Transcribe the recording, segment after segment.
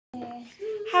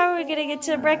How are we gonna get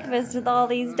to breakfast with all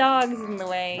these dogs in the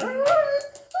way?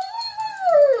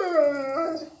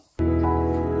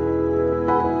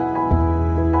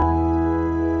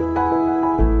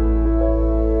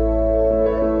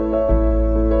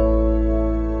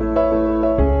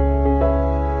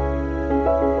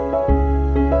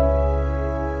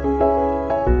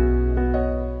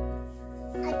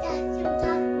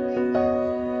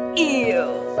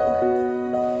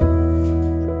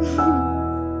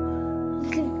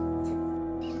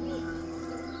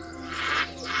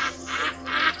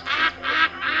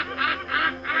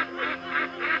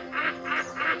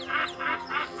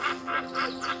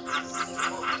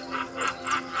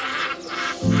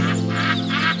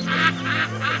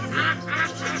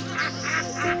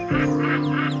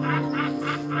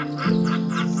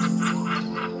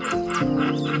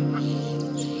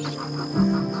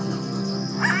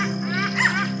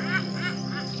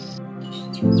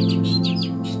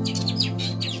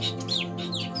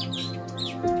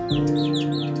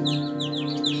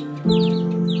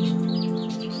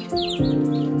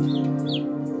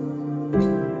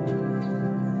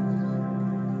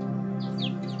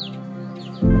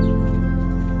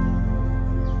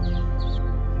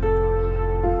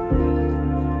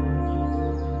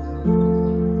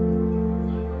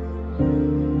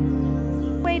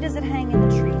 Does it hang in the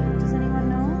tree? Does anyone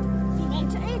know?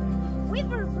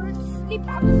 Sleep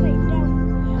upside down.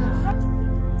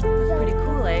 Yeah. Pretty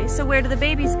cool, eh? So where do the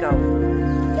babies go?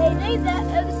 They lay that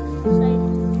outside.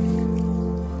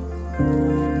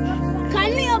 Can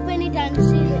we open it and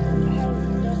see it?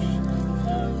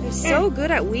 They're so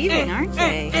good at weaving, aren't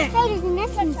they? Hey, there's a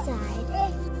nest inside.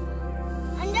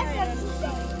 And that's what she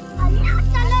said.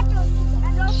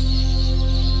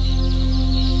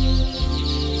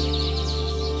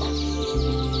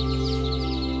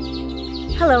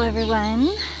 Hello everyone,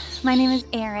 my name is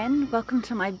Erin. Welcome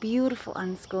to my beautiful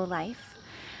Unschool life.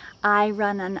 I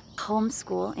run a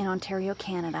homeschool in Ontario,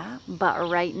 Canada, but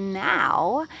right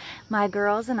now my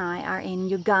girls and I are in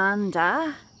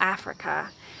Uganda,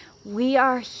 Africa. We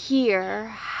are here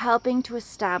helping to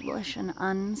establish an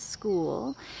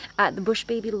unschool at the Bush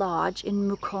Baby Lodge in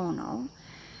Mukono.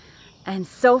 And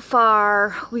so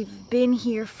far we've been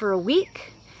here for a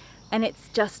week and it's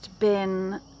just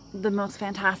been the most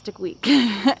fantastic week.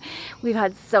 We've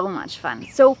had so much fun.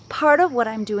 So part of what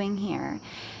I'm doing here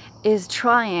is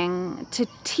trying to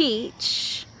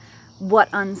teach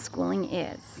what unschooling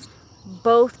is,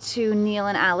 both to Neil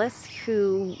and Alice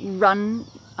who run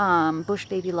Bush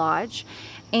Baby Lodge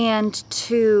and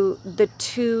to the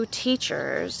two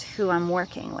teachers who I'm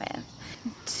working with.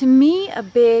 To me, a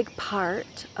big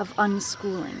part of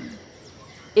unschooling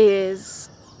is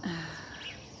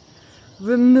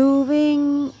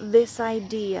removing this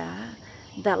idea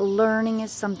that learning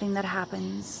is something that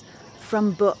happens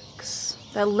from books,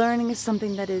 that learning is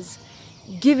something that is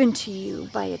given to you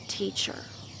by a teacher,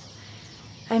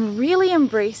 and really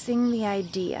embracing the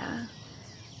idea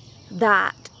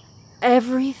that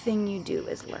everything you do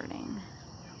is learning.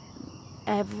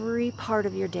 Every part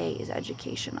of your day is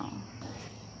educational.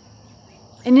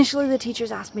 Initially, the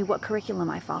teachers asked me what curriculum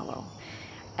I follow.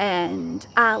 And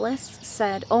Alice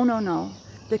said, oh no,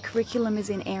 the curriculum is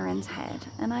in Erin's head.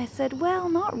 And I said, well,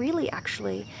 not really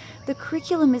actually. The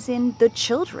curriculum is in the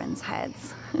children's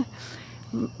heads.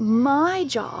 My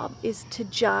job is to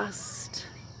just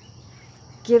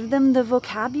give them the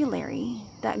vocabulary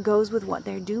that goes with what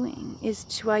they're doing, is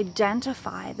to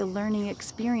identify the learning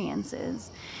experiences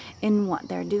in what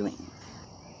they're doing.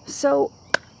 So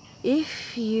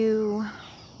if you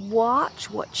watch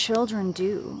what children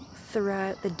do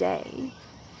throughout the day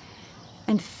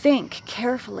and think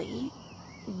carefully,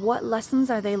 what lessons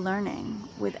are they learning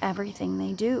with everything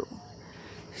they do?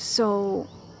 So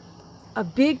a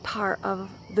big part of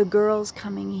the girls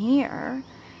coming here,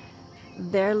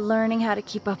 they're learning how to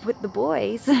keep up with the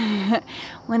boys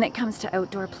when it comes to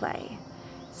outdoor play.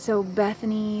 So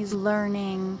Bethany's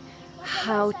learning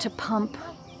how to pump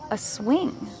a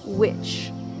swing,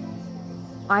 which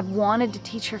I've wanted to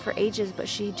teach her for ages, but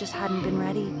she just hadn't been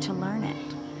ready to learn it.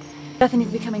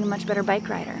 Bethany's becoming a much better bike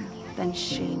rider than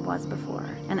she was before.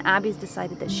 And Abby's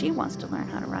decided that she wants to learn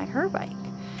how to ride her bike,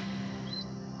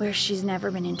 where she's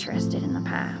never been interested in the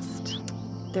past.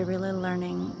 They're really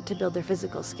learning to build their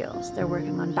physical skills. They're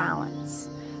working on balance.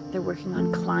 They're working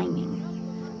on climbing.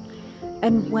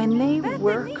 And when they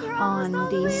work on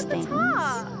these things,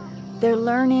 they're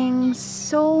learning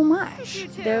so much.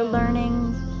 They're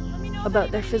learning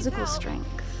about their physical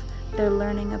strength. They're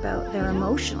learning about their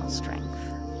emotional strength.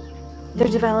 They're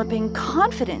developing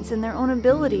confidence in their own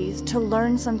abilities to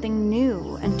learn something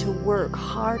new and to work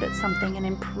hard at something and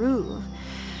improve.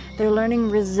 They're learning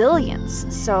resilience,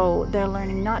 so they're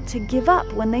learning not to give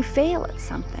up when they fail at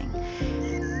something.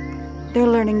 They're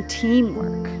learning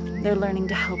teamwork. They're learning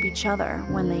to help each other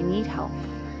when they need help.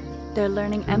 They're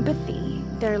learning empathy.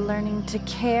 They're learning to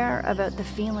care about the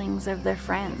feelings of their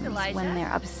friends when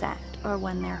they're upset or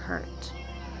when they're hurt.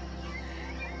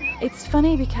 It's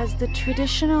funny because the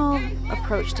traditional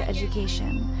approach to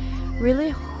education really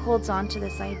holds on to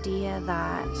this idea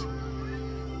that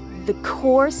the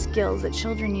core skills that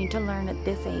children need to learn at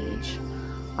this age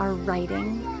are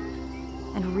writing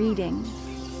and reading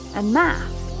and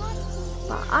math.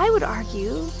 But I would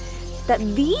argue that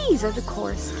these are the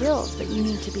core skills that you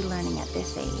need to be learning at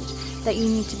this age, that you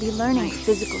need to be learning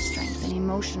physical strength and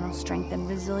emotional strength and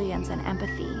resilience and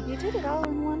empathy. You did it all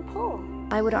in one pull.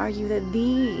 I would argue that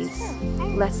these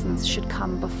lessons should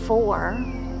come before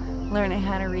learning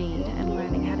how to read and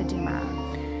learning how to do math.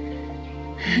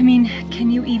 I mean, can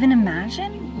you even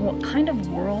imagine what kind of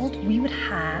world we would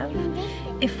have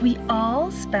if we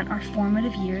all spent our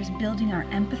formative years building our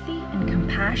empathy and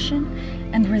compassion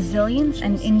and resilience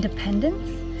and independence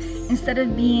instead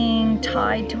of being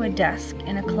tied to a desk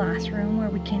in a classroom where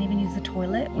we can't even use the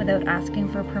toilet without asking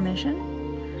for permission?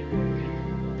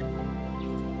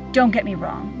 Don't get me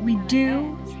wrong, we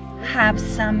do have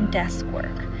some desk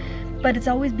work, but it's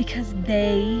always because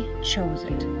they chose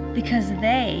it, because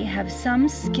they have some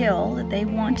skill that they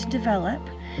want to develop,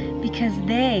 because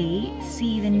they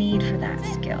see the need for that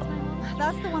skill.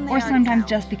 That's the one they Or sometimes found.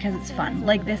 just because it's fun.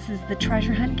 Like this is the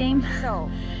treasure hunt game, So,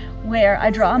 where I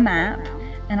draw a map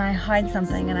and I hide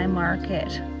something and I mark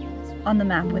it on the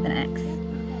map with an X,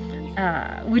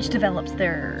 which develops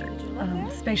their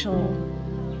spatial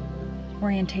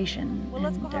orientation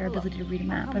and their ability to read a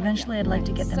map. Eventually I'd like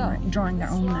to get them drawing their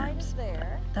own maps,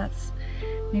 but that's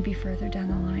maybe further down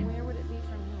the line. where would it be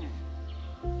from here?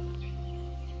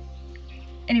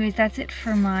 Anyways, that's it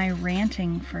for my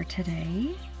ranting for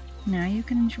today. Now you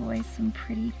can enjoy some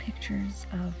pretty pictures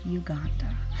of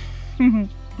Uganda.